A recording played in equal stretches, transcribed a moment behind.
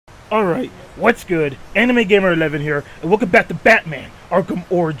Alright, what's good? Anime Gamer 11 here, and welcome back to Batman Arkham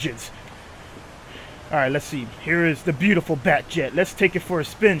Origins. Alright, let's see. Here is the beautiful Batjet. Let's take it for a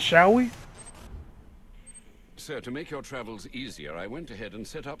spin, shall we? Sir, to make your travels easier, I went ahead and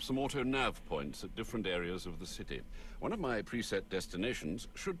set up some auto-nav points at different areas of the city. One of my preset destinations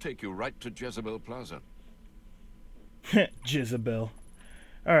should take you right to Jezebel Plaza. Jezebel.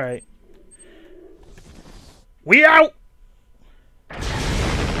 Alright. We out!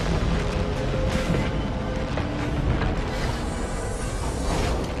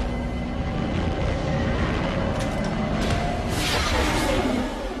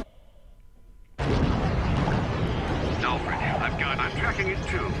 I'm tracking it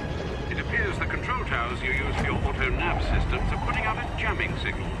too. It appears the control towers you use for your auto-nav systems are putting out a jamming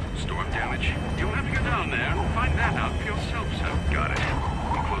signal. Storm damage. You'll have to go down there and find that out for yourself, sir. Got it.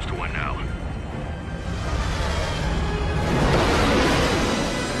 I'm close to one now.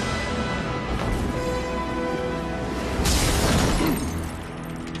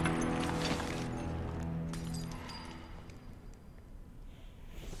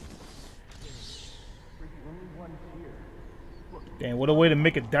 Damn, what a way to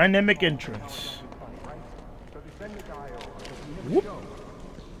make a dynamic entrance. Whoop.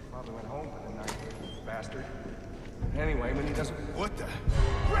 Probably went home for the night, bastard. Anyway, when he doesn't... What the?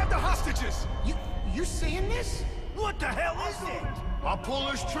 Grab the hostages! You seeing this? What the hell is it? I'll pull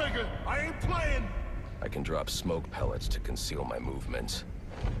this trigger. I ain't playing. I can drop smoke pellets to conceal my movements.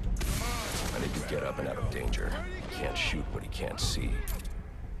 I need to get up and out of danger. He can't shoot what he can't see.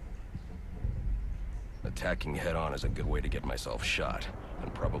 Attacking head-on is a good way to get myself shot,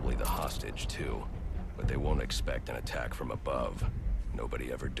 and probably the hostage too. But they won't expect an attack from above.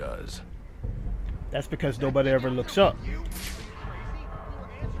 Nobody ever does. That's because nobody ever looks up.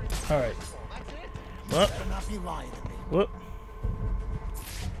 Alright. What? What?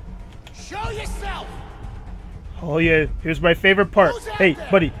 Show yourself! Oh yeah, here's my favorite part. Hey,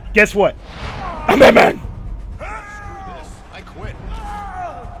 buddy, guess what? I'm Batman! Screw this. I quit.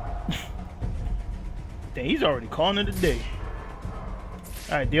 Dang, he's already calling it a day.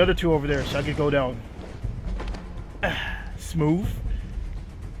 Alright, the other two over there, so I can go down. Smooth.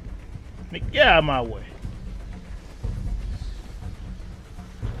 Get out of my way.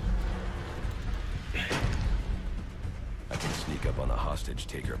 I can sneak up on the hostage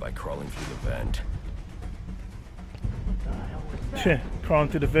taker by crawling through the vent. Crawling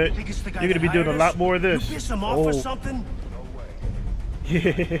through the vent. You're gonna be doing a lot more of this. You piss him off or something?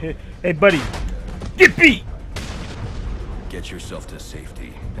 Yeah. Hey, buddy. Get beat! Get yourself to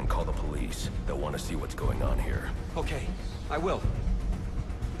safety and call the police. They'll want to see what's going on here. Okay, I will.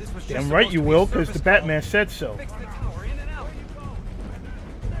 This was Damn right you will, because the Batman said so.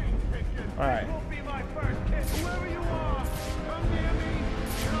 Alright.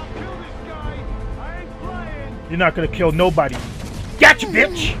 You're not gonna kill nobody. Gotcha,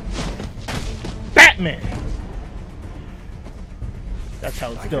 bitch! Batman! That's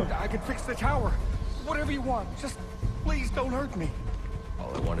how it's done. I can fix the tower. Whatever you want. Just please don't hurt me.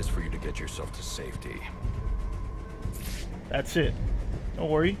 All I want is for you to get yourself to safety. That's it. Don't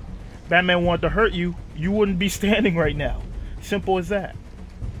worry. Batman wanted to hurt you, you wouldn't be standing right now. Simple as that.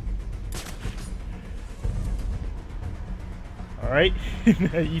 Alright?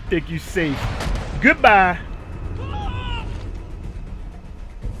 You think you're safe. Goodbye!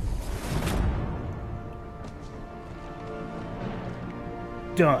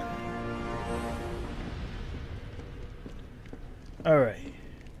 Done. Alright.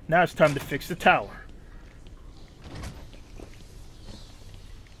 Now it's time to fix the tower.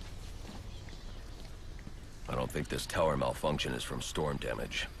 I don't think this tower malfunction is from storm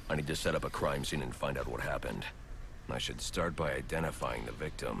damage. I need to set up a crime scene and find out what happened. I should start by identifying the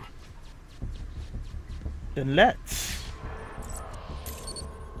victim. Then let's.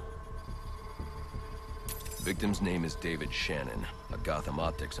 Victim's name is David Shannon, a Gotham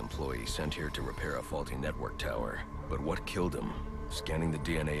Optics employee sent here to repair a faulty network tower. But what killed him? Scanning the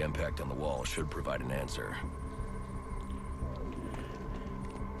DNA impact on the wall should provide an answer.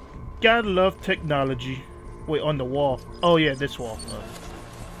 Gotta love technology. Wait, on the wall. Oh yeah, this wall.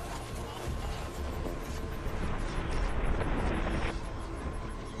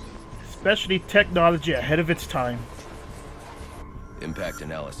 Especially technology ahead of its time. Impact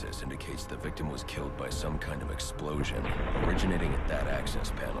analysis indicates the victim was killed by some kind of explosion, originating at that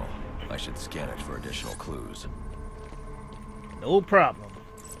access panel. I should scan it for additional clues. No problem.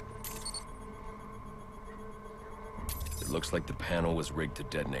 It looks like the panel was rigged to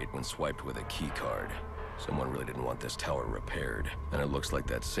detonate when swiped with a key card. Someone really didn't want this tower repaired, and it looks like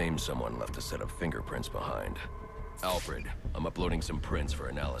that same someone left a set of fingerprints behind. Alfred, I'm uploading some prints for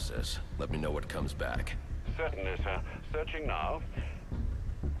analysis. Let me know what comes back. Certainly, sir. Searching now.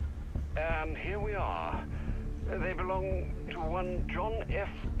 And here we are. They belong to one John F.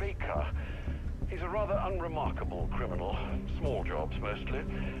 Baker. He's a rather unremarkable criminal. Small jobs, mostly.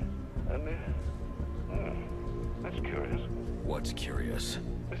 And that's curious. What's curious?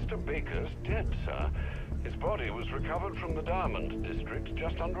 Mr. Baker's dead, sir. His body was recovered from the Diamond District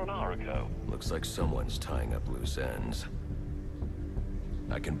just under an hour ago. Looks like someone's tying up loose ends.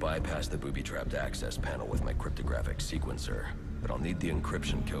 I can bypass the booby-trapped access panel with my cryptographic sequencer, but I'll need the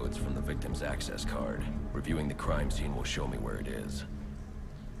encryption codes from the victim's access card. Reviewing the crime scene will show me where it is.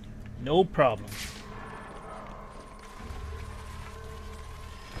 No problem.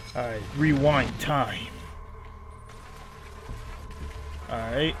 Alright, rewind time.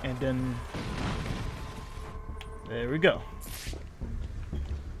 Alright, and then... there we go.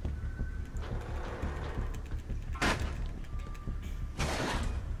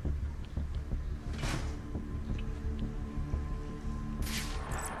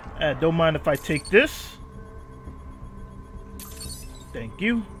 Don't mind if I take this. Thank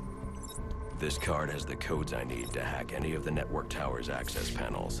you. This card has the codes I need to hack any of the network tower's access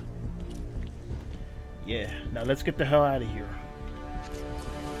panels. Yeah, now let's get the hell out of here.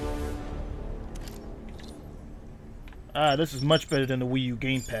 This is much better than the Wii U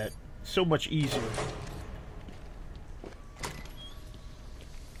gamepad. So much easier.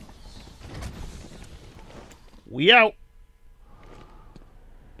 We out.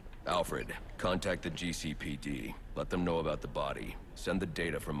 Alfred, contact the GCPD. Let them know about the body. Send the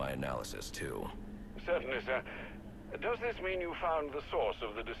data from my analysis, too. Certainly, sir. Does this mean you found the source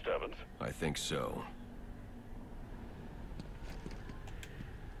of the disturbance? I think so.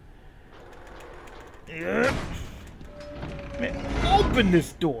 Yeah. Man, open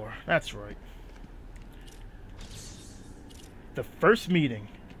this door. That's right. The first meeting.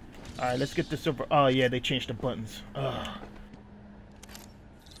 Alright, let's get this over. Oh, yeah, they changed the buttons. Ugh.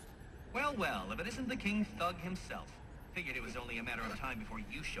 Well, well, if it isn't the King Thug himself. Figured it was only a matter of time before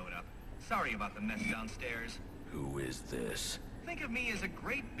you showed up. Sorry about the mess downstairs. Who is this? Think of me as a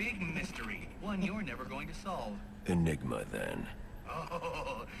great big mystery. One you're never going to solve. Enigma, then.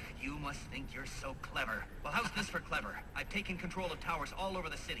 Oh, you must think you're so clever. Well, how's this for clever? I've taken control of towers all over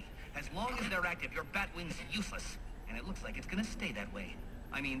the city. As long as they're active, your Batwing's useless. And it looks like it's gonna stay that way.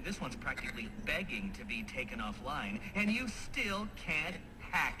 I mean, this one's practically begging to be taken offline, and you still can't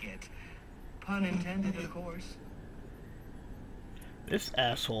hack it. Pun intended, of course. This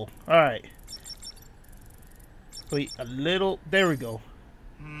asshole. Alright. Wait, a little. There we go.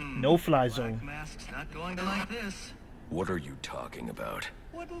 No fly zone. Black Mask's not going to like this. What are you talking about?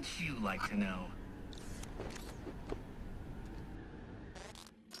 Wouldn't you like to know?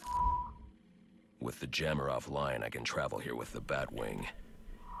 With the jammer offline, I can travel here with the Batwing.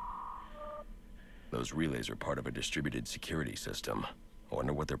 Those relays are part of a distributed security system. I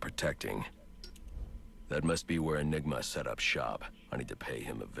wonder what they're protecting. That must be where Enigma set up shop. I need to pay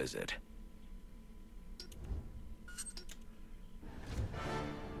him a visit.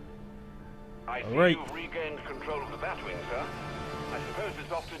 I see right. you've regained control of the Batwing, sir. I suppose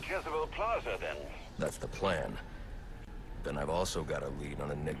it's off to Jezebel Plaza, then. That's the plan. Then I've also got a lead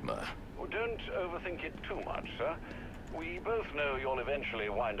on Enigma. Well, don't overthink it too much, sir. We both know you'll eventually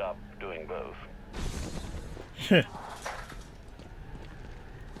wind up doing both.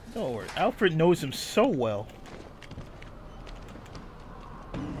 Don't worry. Alfred knows him so well.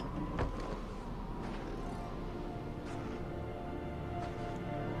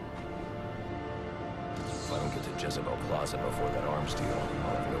 If I don't get to Jezebel Plaza before that arms deal,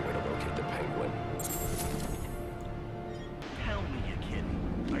 I'll have no way to locate the Penguin. Tell me, you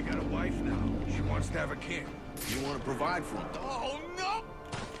kidding. I got a wife now. She wants to have a kid. You want to provide for him? Oh, no!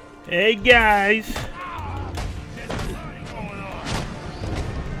 Hey, guys.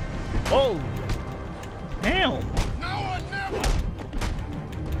 Oh. Damn. Now or never!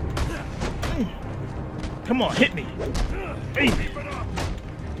 Come on, hit me. Hey.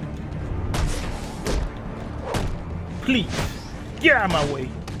 Please. Get out of my way.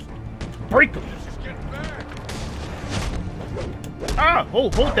 Break him. Ah,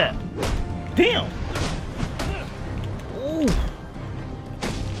 hold that. Damn. Ooh.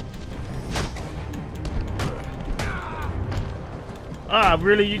 Ah,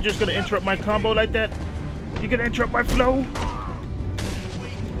 really? You just gonna interrupt my combo like that? You gonna interrupt my flow?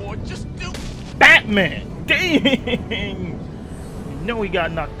 Boy, just do. Batman! Dang! You know he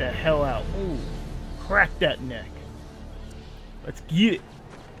got knocked the hell out. Ooh. Crack that neck. Let's get it.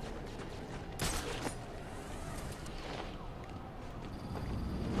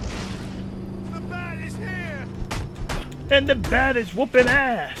 The bat is here! And the bat is whooping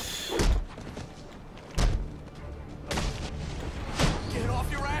ass. Get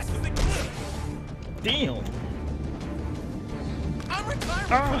off your ass in the cliff. Damn. I'm retiring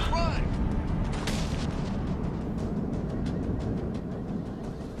from crime.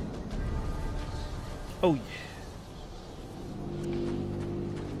 Oh yeah.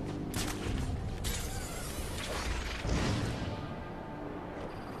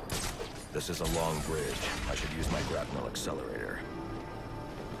 This is a long bridge. I should use my grapnel accelerator.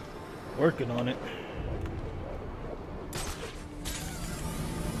 Working on it.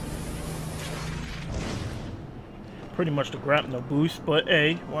 Pretty much the grapnel boost, but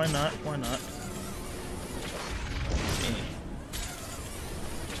hey, why not? Why not?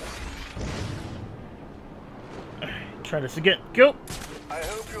 Try this again. Go! I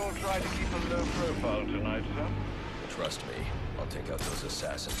hope you'll try to keep a low profile tonight, sir. Trust me, I'll take out those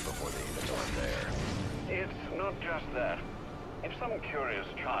assassins before they even know I'm there. It's not just that. If some curious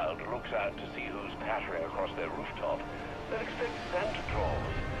child looks out to see who's pattering across their rooftop, they'll expect Santa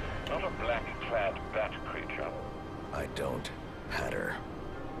Claus, not a black-clad bat creature. I don't patter.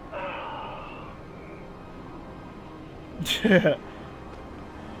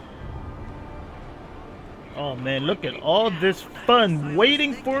 Oh man, look at all this fun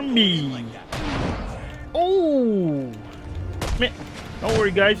waiting for me. Oh man, don't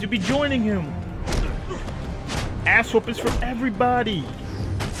worry guys, you'll be joining him. Ass whoopers for everybody.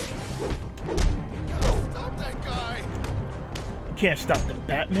 Stop that guy. You can't stop the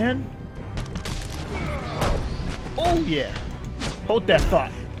Batman. Oh yeah, hold that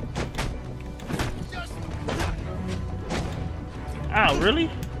thought. Ah, really?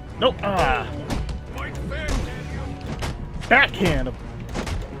 Nope. Ah. Backhand him.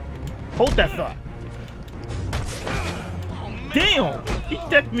 Hold that thought. Damn! He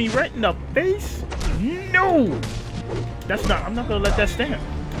decked me right in the face? No! That's not, I'm not gonna let that stand.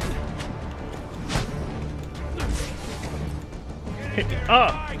 Hit me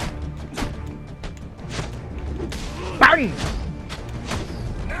up. Bang!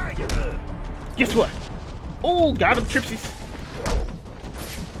 Guess what? Oh, got him, Tripsies.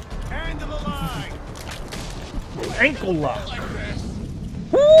 End of the line. Ankle lock.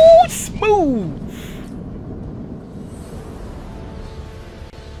 Woo! Smooth!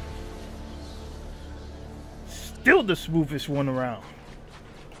 Still the smoothest one around.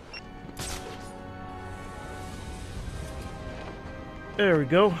 There we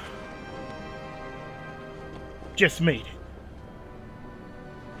go. Just made it.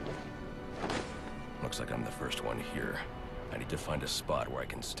 Looks like I'm the first one here. I need to find a spot where I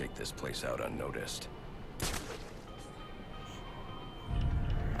can stake this place out unnoticed.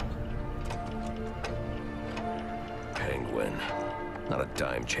 Penguin. Not a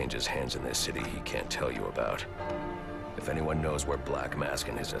dime changes hands in this city he can't tell you about. If anyone knows where Black Mask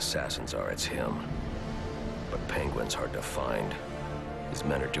and his assassins are, it's him. But Penguin's hard to find. His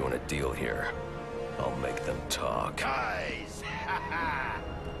men are doing a deal here. I'll make them talk. Guys!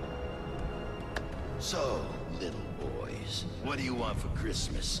 So, little boys, what do you want for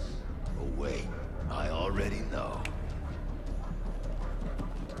Christmas? Oh wait, I already know.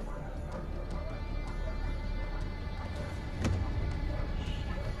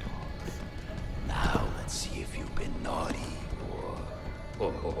 Now let's see if you've been naughty or...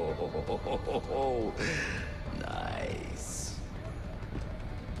 Oh, nice.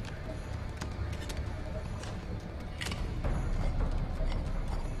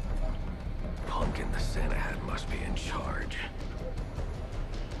 Pumpkin the Santa hat must be in charge.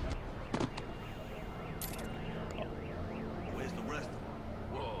 Where's the rest of them?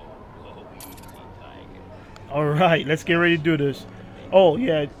 Whoa, easy, tiger. Alright, let's get ready to do this. Oh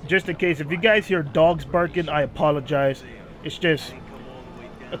yeah, just in case, if you guys hear dogs barking, I apologize. It's just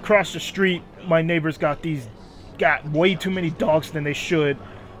across the street, my neighbors got way too many dogs than they should,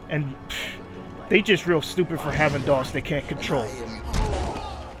 and they just real stupid for having dogs they can't control.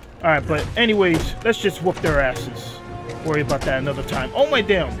 Alright, but anyways, let's just whoop their asses. Worry about that another time. Oh my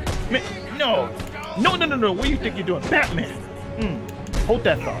damn. Man, no. No. What do you think you're doing? Batman. Hold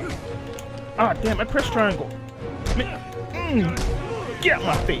that thought. Ah, damn, I pressed triangle. Man, get out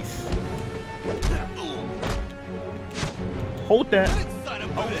my face. Hold that.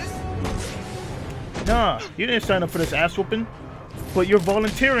 Nah, you didn't sign up for this ass whooping, but you're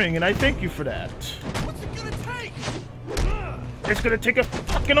volunteering, and I thank you for that. What's it gonna take? It's gonna take a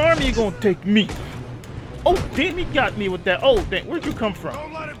fucking army. You're gonna take me. Oh, damn, he got me with that. Oh, dang, where'd you come from?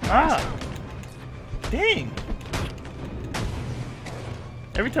 Ah, dang.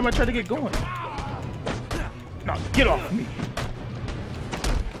 Every time I try to get going. Now, get off me.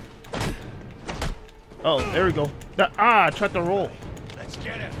 Oh, there we go. I tried to roll. Let's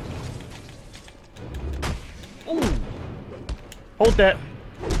get him. Ooh. Hold that.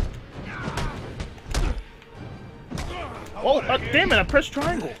 Oh, damn it, I pressed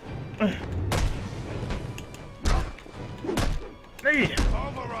triangle. Hey.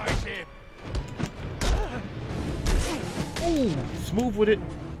 Override him. Ooh, smooth with it.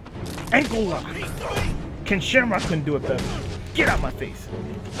 Ankle lock. Ken Shamrock couldn't do it better. Get out my face.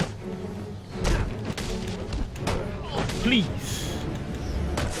 Please.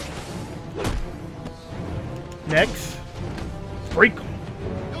 Next. Break him.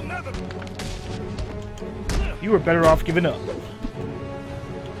 You were better off giving up.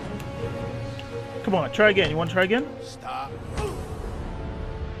 Come on, try again. You want to try again? Stop.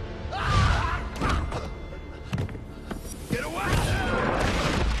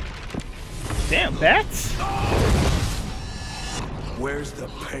 Damn, bats? Where's the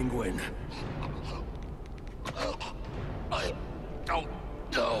penguin? I don't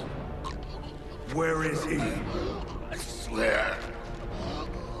know. Where is he? I swear.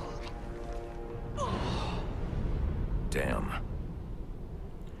 Damn.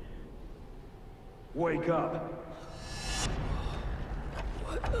 Wake up.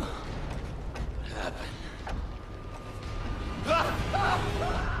 What happened?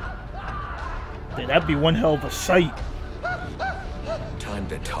 Dude, that'd be one hell of a sight. Time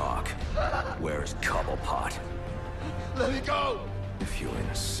to talk. Where's Cobblepot? Let me go! If you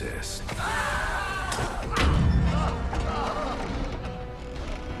insist.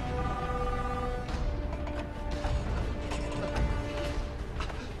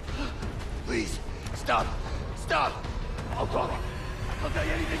 Please, stop! Stop! I'll talk. I'll tell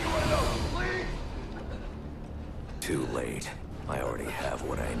you anything you want to know. Please! Too late. I already have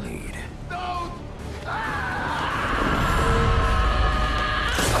what I need. Don't!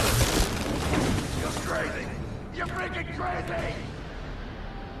 You're crazy! You're freaking crazy!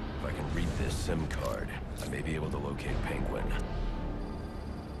 If I can read this SIM card, I may be able to locate Penguin.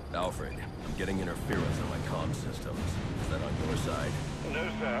 Alfred, I'm getting interference on my comm systems. Is that on your side? No,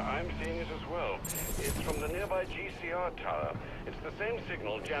 sir. I'm seeing it as well. It's from the nearby GCR tower. It's the same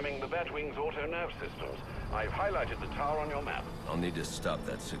signal jamming the Batwing's auto-nav systems. I've highlighted the tower on your map. I'll need to stop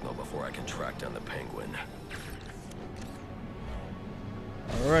that signal before I can track down the Penguin.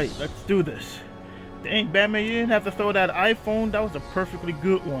 Alright, let's do this. Dang, Batman, you didn't have to throw that iPhone. That was a perfectly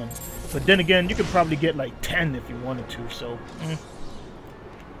good one. But then again, you could probably get like 10 if you wanted to, so...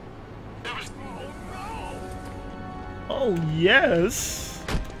 Oh, yes!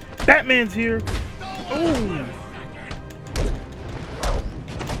 Batman's here! Oh!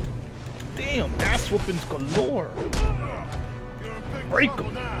 Damn, ass whoopings galore! Break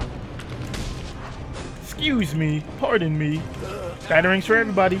them! Excuse me, pardon me. Batterings for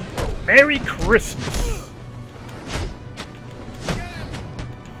everybody. Merry Christmas!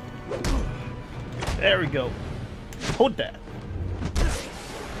 There we go. Hold that.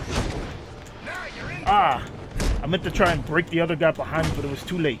 Ah! I meant to try and break the other guy behind me, but it was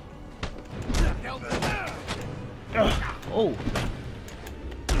too late. Oh.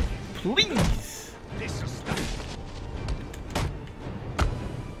 Please!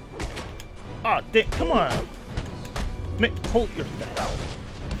 Ah, come on! Hold your thing.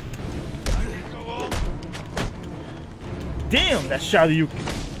 Damn, that Shoryuken.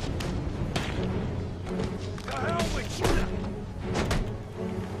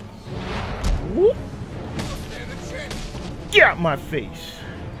 Whoop! Get out my face!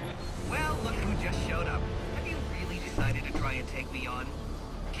 Well, look who just showed up. Have you really decided to try and take me on?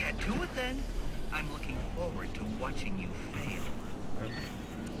 Get to it then. I'm looking forward to watching you fail.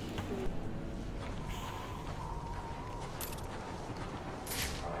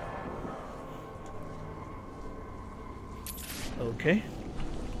 Okay.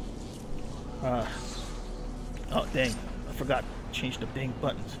 Oh dang, I forgot to change the dang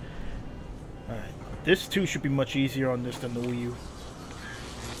buttons. Alright, this too should be much easier on this than the Wii U.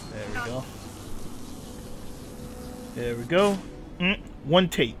 There we go. There we go. One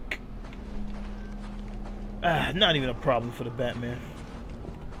take. Not even a problem for the Batman.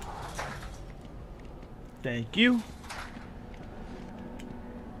 Thank you.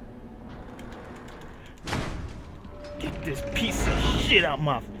 Get this piece of shit out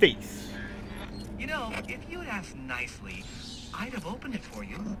my face. You know, if you'd asked nicely, I'd have opened it for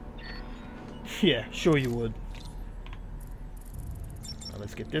you. Yeah, sure you would. Now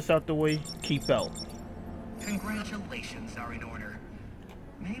let's get this out the way. Keep out. Congratulations are in order.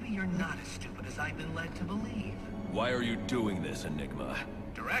 Maybe you're not as stupid as I've been led to believe. Why are you doing this, Enigma?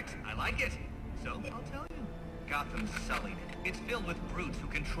 Direct, I like it. So I'll tell you. Gotham's sullied. It's filled with brutes who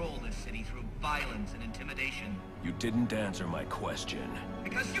control this city through violence and intimidation. You didn't answer my question.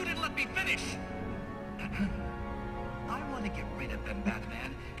 Because you didn't let me finish! I want to get rid of them,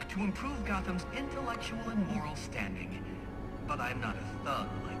 Batman, to improve Gotham's intellectual and moral standing. But I'm not a thug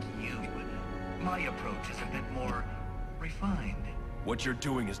like you. My approach is a bit more refined. What you're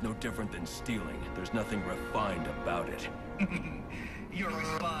doing is no different than stealing. There's nothing refined about it. Your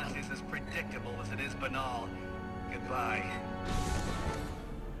response is as predictable as it is banal. Goodbye.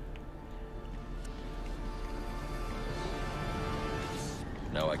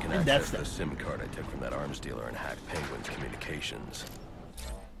 Now I can access the SIM card I took from that arms dealer and hack Penguin's communications.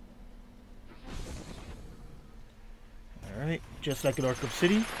 Alright, just like at Arkham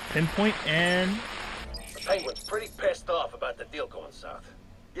City, pinpoint and... The Penguin's pretty pissed off about the deal going south.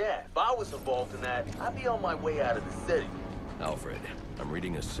 Yeah, if I was involved in that, I'd be on my way out of the city. Alfred, I'm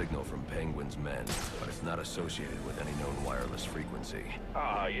reading a signal from Penguin's men, but it's not associated with any known wireless frequency.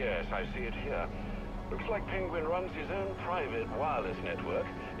 Ah, yes, I see it here. Looks like Penguin runs his own private wireless network,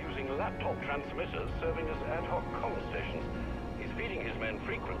 using laptop transmitters serving as ad hoc comm stations. He's feeding his men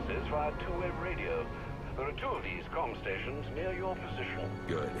frequencies via two-way radio. There are 2 of these comm stations near your position.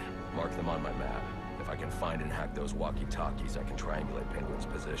 Good. Mark them on my map. If I can find and hack those walkie-talkies, I can triangulate Penguin's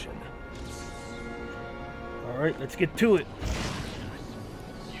position. Alright, let's get to it.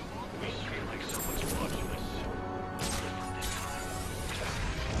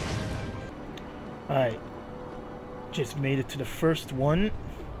 Alright. Just made it to the first one.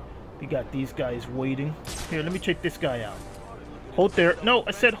 We got these guys waiting. Here, let me check this guy out. Hold there. No,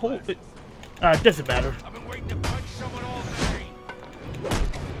 I said hold it. It doesn't matter.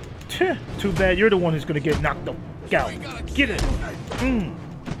 Too bad you're the one who's gonna get knocked out. Get it.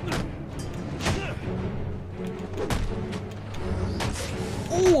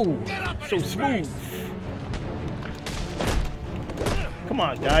 Ooh, so smooth. Come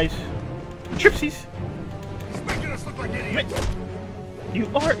on, guys. Tripsies. He's making us look like idiots. You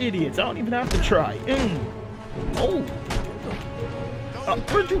are idiots. I don't even have to try. Oh.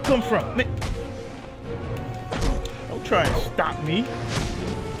 Where'd you come from? Don't try and stop me.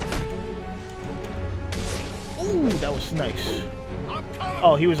 Ooh, that was nice.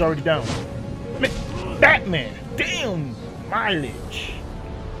 Oh, he was already down. Batman. Damn. Mileage.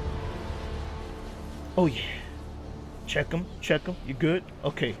 Oh, yeah. Check him. Check him. You good?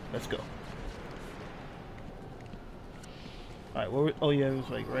 Okay, let's go. Alright, where? Oh, yeah, it was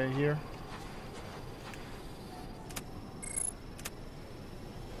like right here.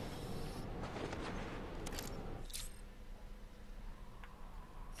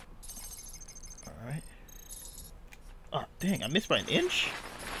 Alright. Oh, dang, I missed by an inch?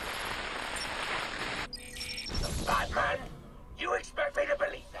 Batman, you expect me to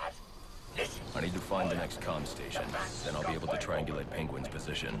believe that? Listen. I need to find the next comm station. Then I'll be able to triangulate Penguin's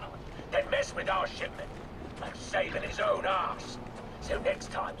position. Then mess with our shipment. Like saving his own ass. So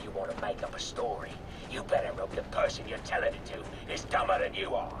next time you want to make up a story, you better hope the person you're telling it to is dumber than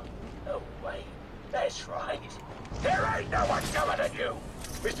you are. Oh, wait. That's right. There ain't no one dumber than you.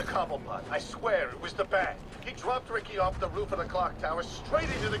 Mr. Cobblepot, I swear it was the bat. He dropped Ricky off the roof of the clock tower straight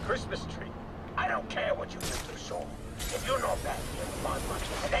into the Christmas tree. I don't care what you do to Saul. If you're not back here with my money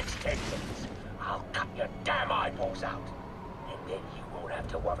in the next 10 minutes, I'll cut your damn eyeballs out. And then you won't have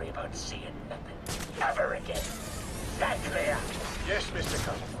to worry about seeing nothing ever again. Is that clear? Yes, Mr.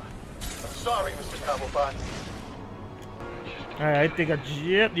 Cobblepot. I'm sorry, Mr. Cobblepot. Alright, I think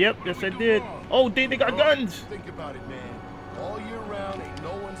yep, yes I did. Oh, they got guns! Think about it, man. All year round, ain't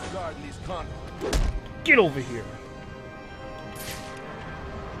no one's guarding these convicts. Get over here.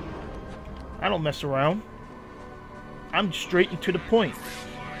 I don't mess around. I'm straight and to the point.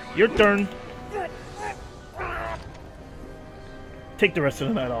 Your turn. Take the rest of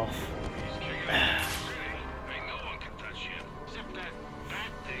the night off.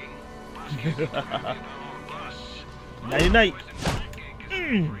 Nighty night.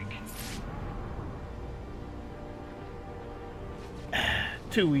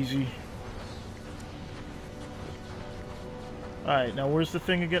 Too easy. Alright, now where's the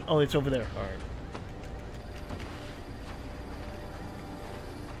thing again? Oh, it's over there. Alright.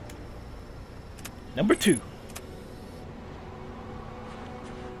 Number 2.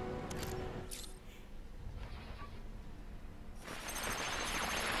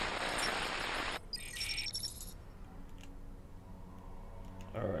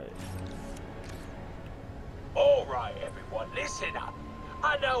 Alright, everyone, listen up.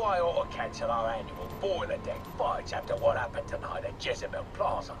 I know I ought to cancel our annual boiler deck fights after what happened tonight at Jezebel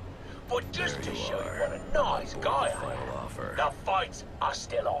Plaza. But just to show you what a nice guy I am, the fights are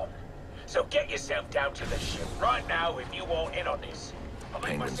still on. So get yourself down to the ship right now if you want in on this.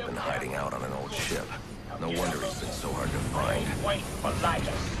 Penguin's been hiding out on an old ship. No wonder he's been so hard to find. Wait for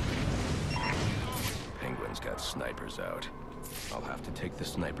Linus. Penguin's got snipers out. I'll have to take the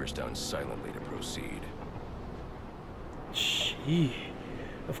snipers down silently to proceed. Gee.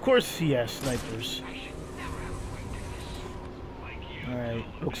 Of course he has snipers. Alright,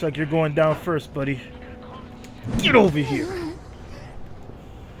 looks like you're going down first, buddy. Get over here!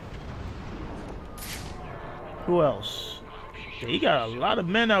 Who else? Yeah, he got a lot of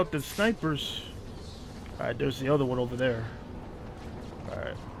men out there, snipers. Alright, there's the other one over there.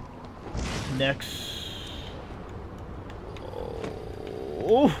 Alright. Next.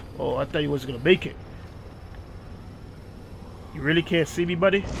 Oh, I thought he wasn't gonna make it. You really can't see me,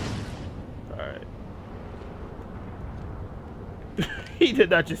 buddy? Alright. He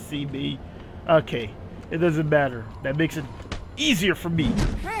did not just see me. Okay, it doesn't matter. That makes it easier for me.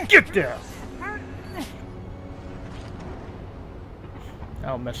 Get there! I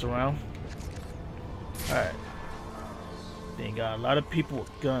don't mess around. Alright. They got a lot of people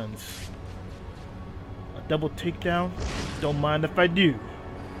with guns. A double takedown? Don't mind if I do.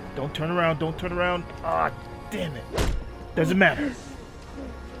 Don't turn around, don't turn around. Ah, damn it. Doesn't matter. Who's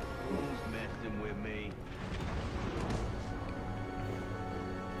messing with me?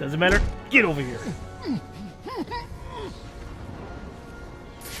 Doesn't matter. Get over here.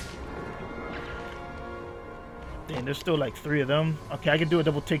 Damn, there's still like 3 of them. Okay, I can do a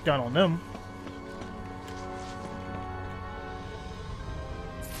double takedown on them.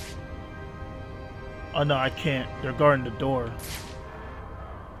 Oh no, I can't. They're guarding the door.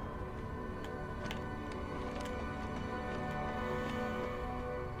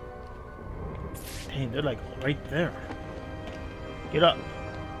 Dang, they're like right there. Get up.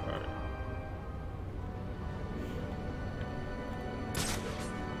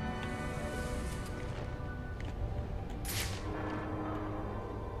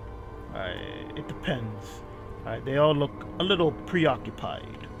 Alright. It depends. Alright, they all look a little preoccupied.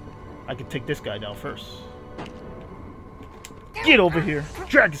 I can take this guy down first. Get over here.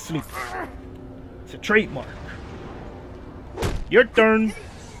 Dragon Sleeper. It's a trademark. Your turn.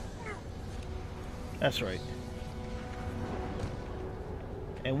 That's right.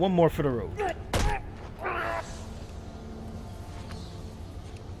 And one more for the road.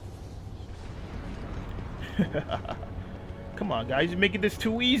 Come on, guys. You're making this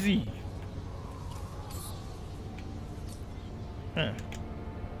too easy. Huh.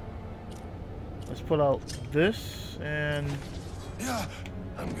 Let's pull out this and... Yeah,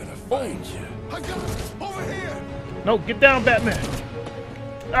 I'm gonna find you. I got it! Over here! No, get down, Batman!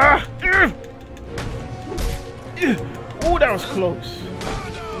 Ah! Oh, that was close.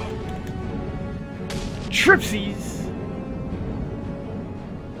 Tripsies!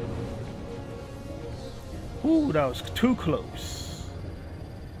 Ooh, that was too close.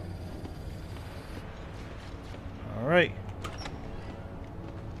 Alright.